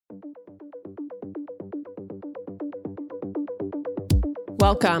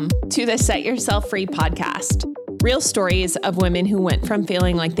Welcome to the Set Yourself Free podcast. Real stories of women who went from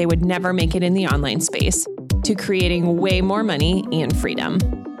feeling like they would never make it in the online space to creating way more money and freedom.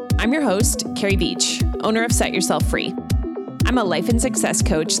 I'm your host, Carrie Beach, owner of Set Yourself Free. I'm a life and success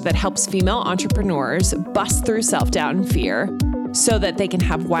coach that helps female entrepreneurs bust through self-doubt and fear so that they can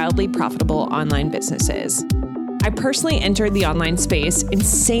have wildly profitable online businesses. I personally entered the online space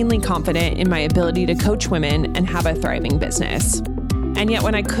insanely confident in my ability to coach women and have a thriving business. And yet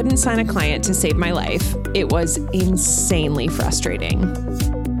when I couldn't sign a client to save my life, it was insanely frustrating.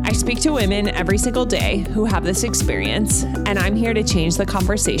 I speak to women every single day who have this experience, and I'm here to change the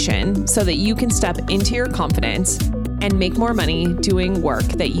conversation so that you can step into your confidence and make more money doing work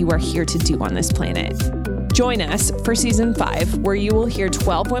that you are here to do on this planet. Join us for season 5, where you will hear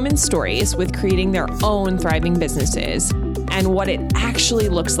 12 women's stories with creating their own thriving businesses and what it actually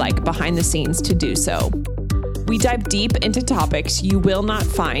looks like behind the scenes to do so. We dive deep into topics you will not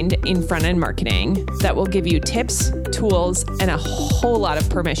find in front-end marketing that will give you tips, tools, and a whole lot of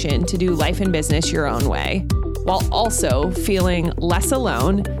permission to do life and business your own way, while also feeling less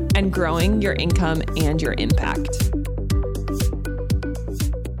alone and growing your income and your impact.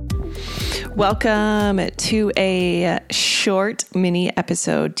 Welcome to a short mini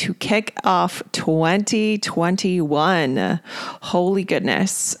episode to kick off 2021. Holy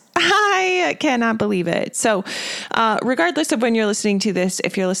goodness. I cannot believe it. So regardless of when you're listening to this,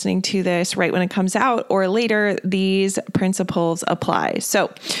 if you're listening to this right when it comes out or later, these principles apply.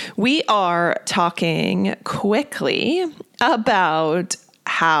 So we are talking quickly about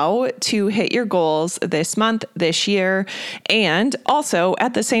how to hit your goals this month, this year, and also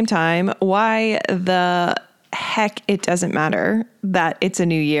at the same time, why the heck it doesn't matter that it's a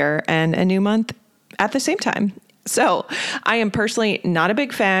new year and a new month at the same time. So I am personally not a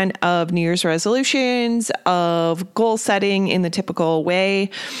big fan of New Year's resolutions, of goal setting in the typical way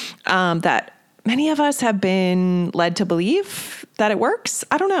that many of us have been led to believe that it works.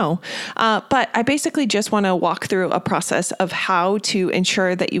 I don't know. But I basically just want to walk through a process of how to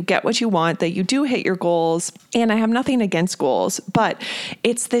ensure that you get what you want, that you do hit your goals. And I have nothing against goals, but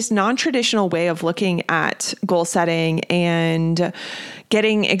it's this non-traditional way of looking at goal setting and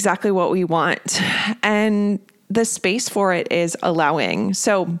getting exactly what we want. And the space for it is allowing.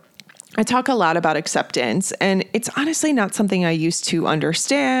 So I talk a lot about acceptance, and it's honestly not something I used to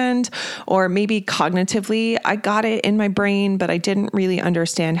understand, or maybe cognitively I got it in my brain, but I didn't really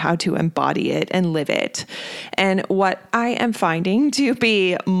understand how to embody it and live it. And what I am finding to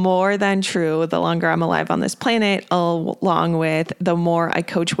be more than true the longer I'm alive on this planet, along with the more I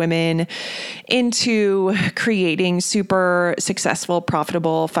coach women into creating super successful,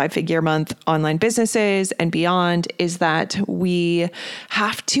 profitable 5-figure month online businesses and beyond, is that we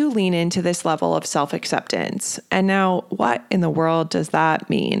have to lean into this level of self-acceptance. And now, what in the world does that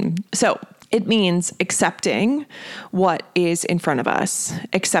mean? So it means accepting what is in front of us,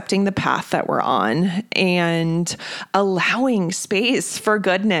 accepting the path that we're on, and allowing space for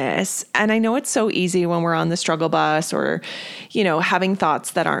goodness. And I know it's so easy when we're on the struggle bus or, having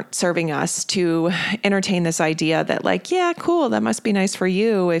thoughts that aren't serving us to entertain this idea that like, yeah, cool, that must be nice for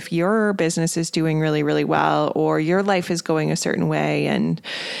you if your business is doing really, really well, or your life is going a certain way, and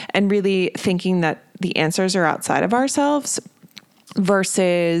really thinking that the answers are outside of ourselves,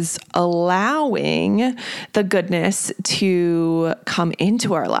 versus allowing the goodness to come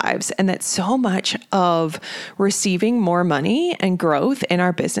into our lives. And that so much of receiving more money and growth in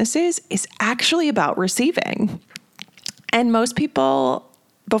our businesses is actually about receiving. And most people,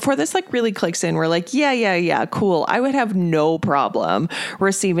 before this really clicks in, we're like, yeah, cool. I would have no problem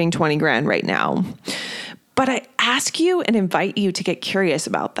receiving 20 grand right now. But I ask you and invite you to get curious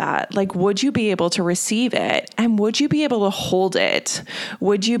about that. Like, would you be able to receive it? And would you be able to hold it?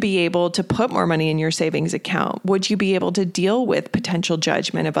 Would you be able to put more money in your savings account? Would you be able to deal with potential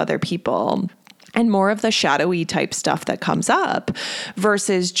judgment of other people? And more of the shadowy type stuff that comes up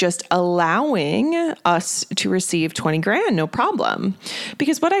versus just allowing us to receive 20 grand, no problem.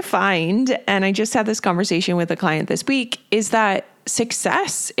 Because what I find, and I just had this conversation with a client this week, is that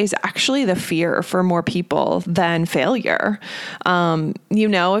success is actually the fear for more people than failure.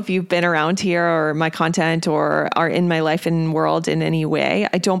 If you've been around here or my content or are in my life and world in any way,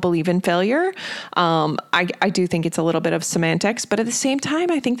 I don't believe in failure. I do think it's a little bit of semantics, but at the same time,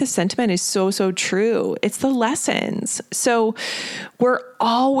 I think the sentiment is so true. It's the lessons. So we're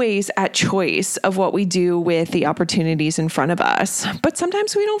always at choice of what we do with the opportunities in front of us, but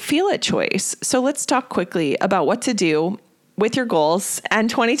sometimes we don't feel at choice. So let's talk quickly about what to do with your goals and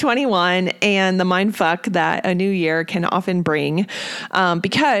 2021 and the mind fuck that a new year can often bring.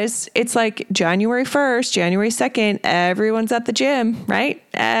 Because it's like January 1st, January 2nd, everyone's at the gym, right?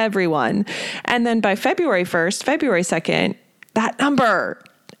 Everyone. And then by February 1st, February 2nd, that number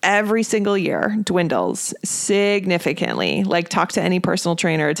every single year dwindles significantly. Like, talk to any personal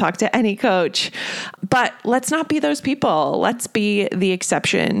trainer, talk to any coach, but let's not be those people. Let's be the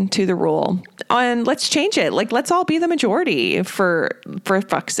exception to the rule, and let's change it. Like, let's all be the majority for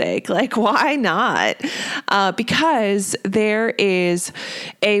fuck's sake. Like, why not? Because there is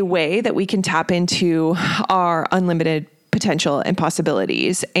a way that we can tap into our unlimited potential and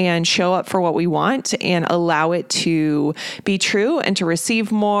possibilities and show up for what we want and allow it to be true and to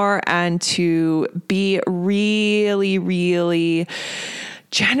receive more and to be really, really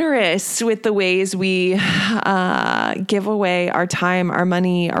generous with the ways we give away our time, our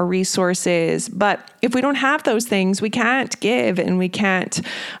money, our resources. But if we don't have those things, we can't give, and we can't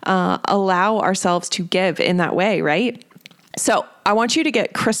allow ourselves to give in that way, right? So I want you to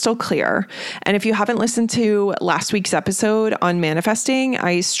get crystal clear. And if you haven't listened to last week's episode on manifesting,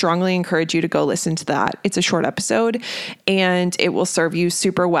 I strongly encourage you to go listen to that. It's a short episode and it will serve you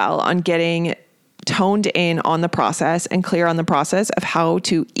super well on getting toned in on the process and clear on the process of how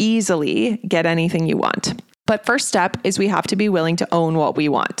to easily get anything you want. But first step is we have to be willing to own what we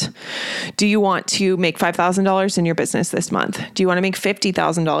want. Do you want to make $5,000 in your business this month? Do you want to make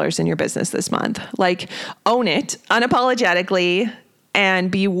 $50,000 in your business this month? Like, own it unapologetically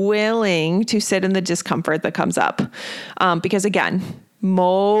and be willing to sit in the discomfort that comes up. Because again,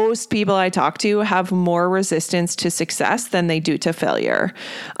 most people I talk to have more resistance to success than they do to failure.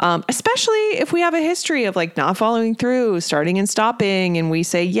 Especially if we have a history of like not following through, starting and stopping, and we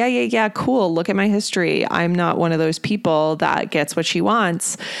say, yeah, cool, look at my history. I'm not one of those people that gets what she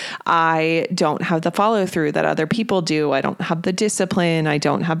wants. I don't have the follow through that other people do. I don't have the discipline. I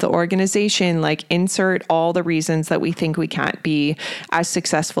don't have the organization. Like, insert all the reasons that we think we can't be as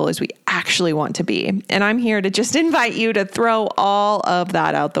successful as we actually want to be. And I'm here to just invite you to throw all of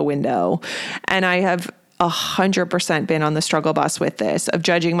that out the window. And I have 100% been on the struggle bus with this, of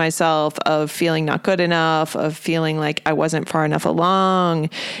judging myself, of feeling not good enough, of feeling like I wasn't far enough along,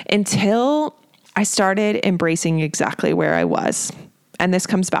 until I started embracing exactly where I was. And this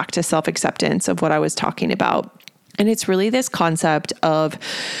comes back to self-acceptance of what I was talking about. And it's really this concept of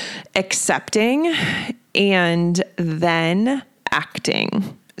accepting and then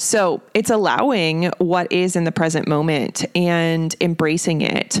acting. So it's allowing what is in the present moment and embracing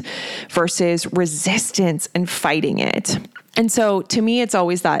it versus resistance and fighting it. And so to me, it's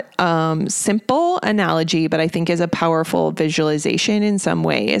always that simple analogy, but I think is a powerful visualization in some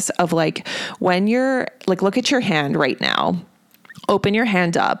ways of like, when you're like, look at your hand right now. Open your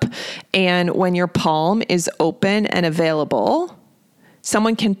hand up. And when your palm is open and available,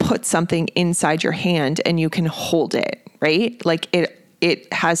 someone can put something inside your hand and you can hold it, right? Like it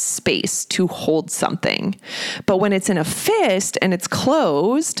has space to hold something. But when it's in a fist and it's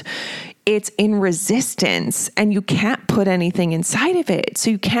closed, it's in resistance and you can't put anything inside of it.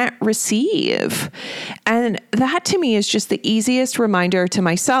 So you can't receive. And that to me is just the easiest reminder to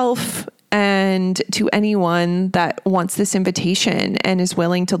myself and to anyone that wants this invitation and is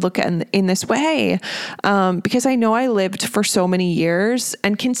willing to look at in this way. Because I know I lived for so many years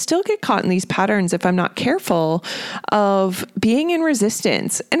and can still get caught in these patterns if I'm not careful, of being in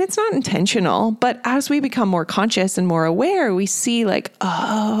resistance. And it's not intentional, but as we become more conscious and more aware, we see like,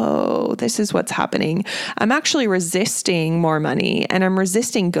 oh, this is what's happening. I'm actually resisting more money and I'm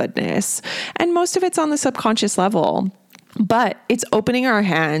resisting goodness. And most of it's on the subconscious level. But it's opening our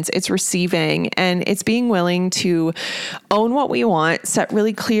hands, it's receiving, and it's being willing to own what we want, set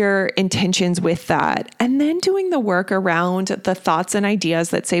really clear intentions with that, and then doing the work around the thoughts and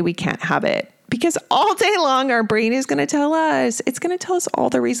ideas that say we can't have it. Because all day long, our brain is going to tell us, it's going to tell us all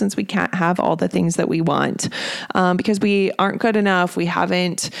the reasons we can't have all the things that we want. Because we aren't good enough. We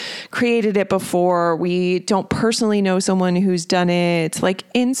haven't created it before. We don't personally know someone who's done it. Like,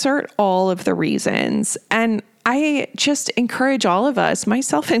 insert all of the reasons. And I just encourage all of us,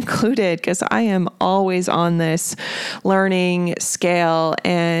 myself included, because I am always on this learning scale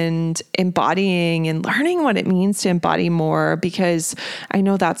and embodying and learning what it means to embody more, because I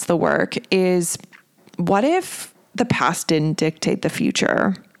know that's the work, is what if the past didn't dictate the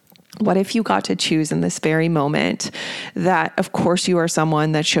future? What if you got to choose in this very moment that, of course, you are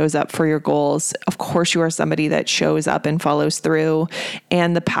someone that shows up for your goals. Of course, you are somebody that shows up and follows through,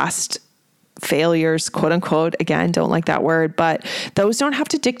 and the past failures, quote unquote, again, don't like that word, but those don't have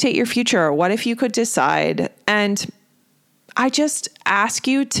to dictate your future. What if you could decide? And I just ask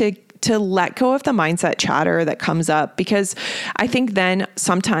you to to let go of the mindset chatter that comes up, because I think then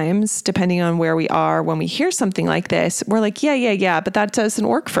sometimes, depending on where we are, when we hear something like this, we're like, yeah, but that doesn't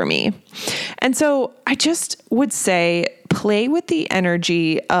work for me. And so I just would say, play with the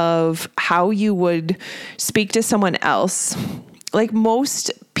energy of how you would speak to someone else. Like,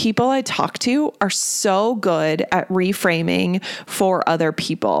 most people I talk to are so good at reframing for other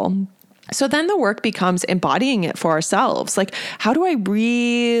people. So then the work becomes embodying it for ourselves. Like, how do I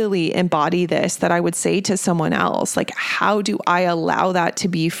really embody this that I would say to someone else? Like, how do I allow that to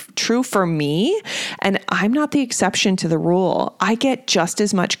be true for me? And I'm not the exception to the rule. I get just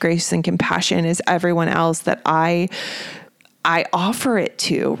as much grace and compassion as everyone else that I offer it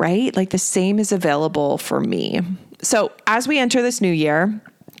to, right? Like, the same is available for me. So as we enter this new year,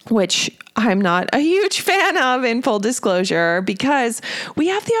 which I'm not a huge fan of, in full disclosure, because we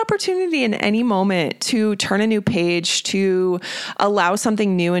have the opportunity in any moment to turn a new page, to allow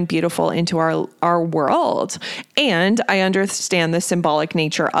something new and beautiful into our world. And I understand the symbolic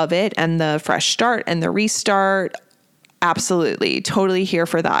nature of it and the fresh start and the restart. Absolutely. Totally here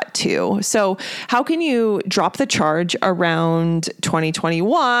for that too. So how can you drop the charge around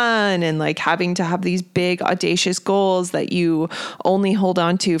 2021 and like having to have these big audacious goals that you only hold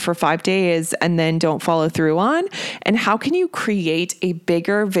on to for 5 days and then don't follow through on? And how can you create a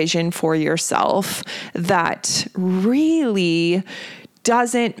bigger vision for yourself that really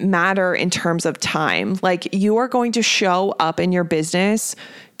doesn't matter in terms of time? Like, you are going to show up in your business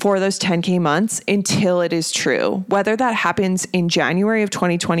for those 10K months until it is true, whether that happens in January of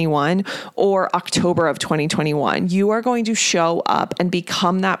 2021 or October of 2021. You are going to show up and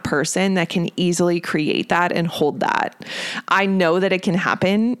become that person that can easily create that and hold that. I know that it can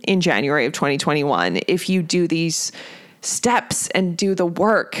happen in January of 2021 if you do these steps and do the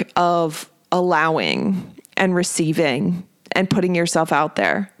work of allowing and receiving and putting yourself out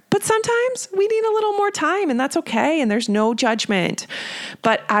there. But sometimes we need a little more time, and that's okay. And there's no judgment.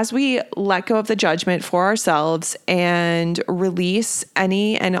 But as we let go of the judgment for ourselves and release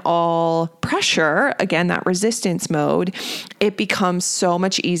any and all pressure, again, that resistance mode, it becomes so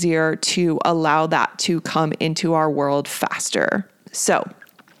much easier to allow that to come into our world faster. So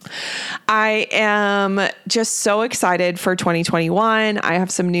I am just so excited for 2021. I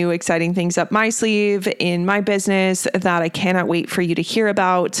have some new exciting things up my sleeve in my business that I cannot wait for you to hear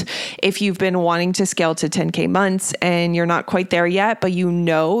about. If you've been wanting to scale to 10K months and you're not quite there yet, but you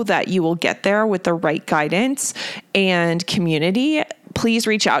know that you will get there with the right guidance and community, please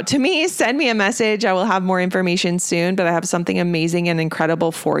reach out to me. Send me a message. I will have more information soon, but I have something amazing and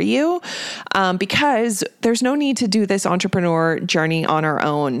incredible for you, because there's no need to do this entrepreneur journey on our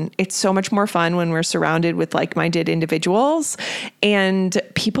own. It's so much more fun when we're surrounded with like-minded individuals and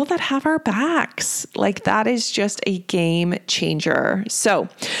people that have our backs. Like, that is just a game changer. So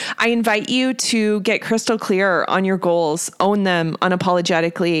I invite you to get crystal clear on your goals, own them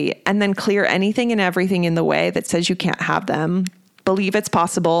unapologetically, and then clear anything and everything in the way that says you can't have them. Believe it's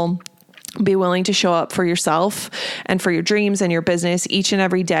possible. Be willing to show up for yourself and for your dreams and your business each and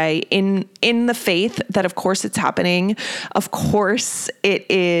every day in the faith that, of course, it's happening. Of course, it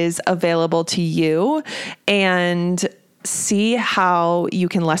is available to you, and see how you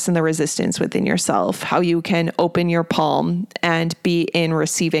can lessen the resistance within yourself, how you can open your palm and be in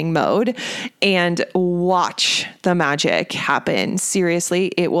receiving mode and watch the magic happen.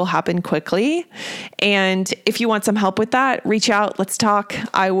 Seriously, it will happen quickly. And if you want some help with that, reach out. Let's talk.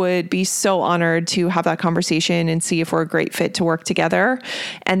 I would be so honored to have that conversation and see if we're a great fit to work together.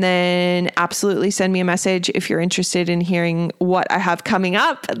 And then absolutely send me a message if you're interested in hearing what I have coming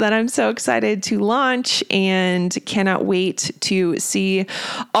up that I'm so excited to launch and cannot wait to see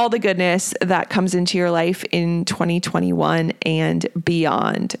all the goodness that comes into your life in 2021 and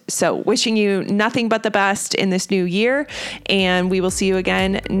beyond. So wishing you nothing but the best in this new year, and we will see you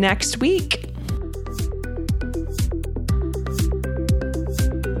again next week.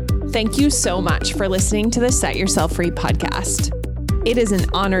 Thank you so much for listening to the Set Yourself Free podcast. It is an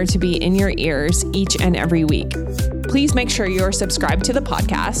honor to be in your ears each and every week. Please make sure you're subscribed to the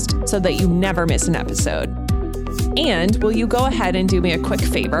podcast so that you never miss an episode. And will you go ahead and do me a quick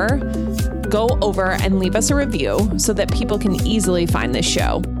favor? Go over and leave us a review so that people can easily find this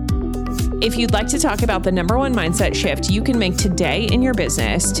show. If you'd like to talk about the number one mindset shift you can make today in your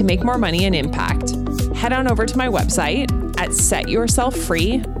business to make more money and impact, head on over to my website at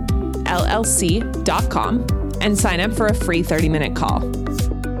setyourselffreeLLC.com and sign up for a free 30-minute call.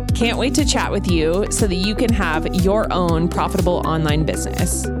 Can't wait to chat with you so that you can have your own profitable online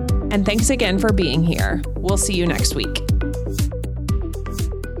business. And thanks again for being here. We'll see you next week.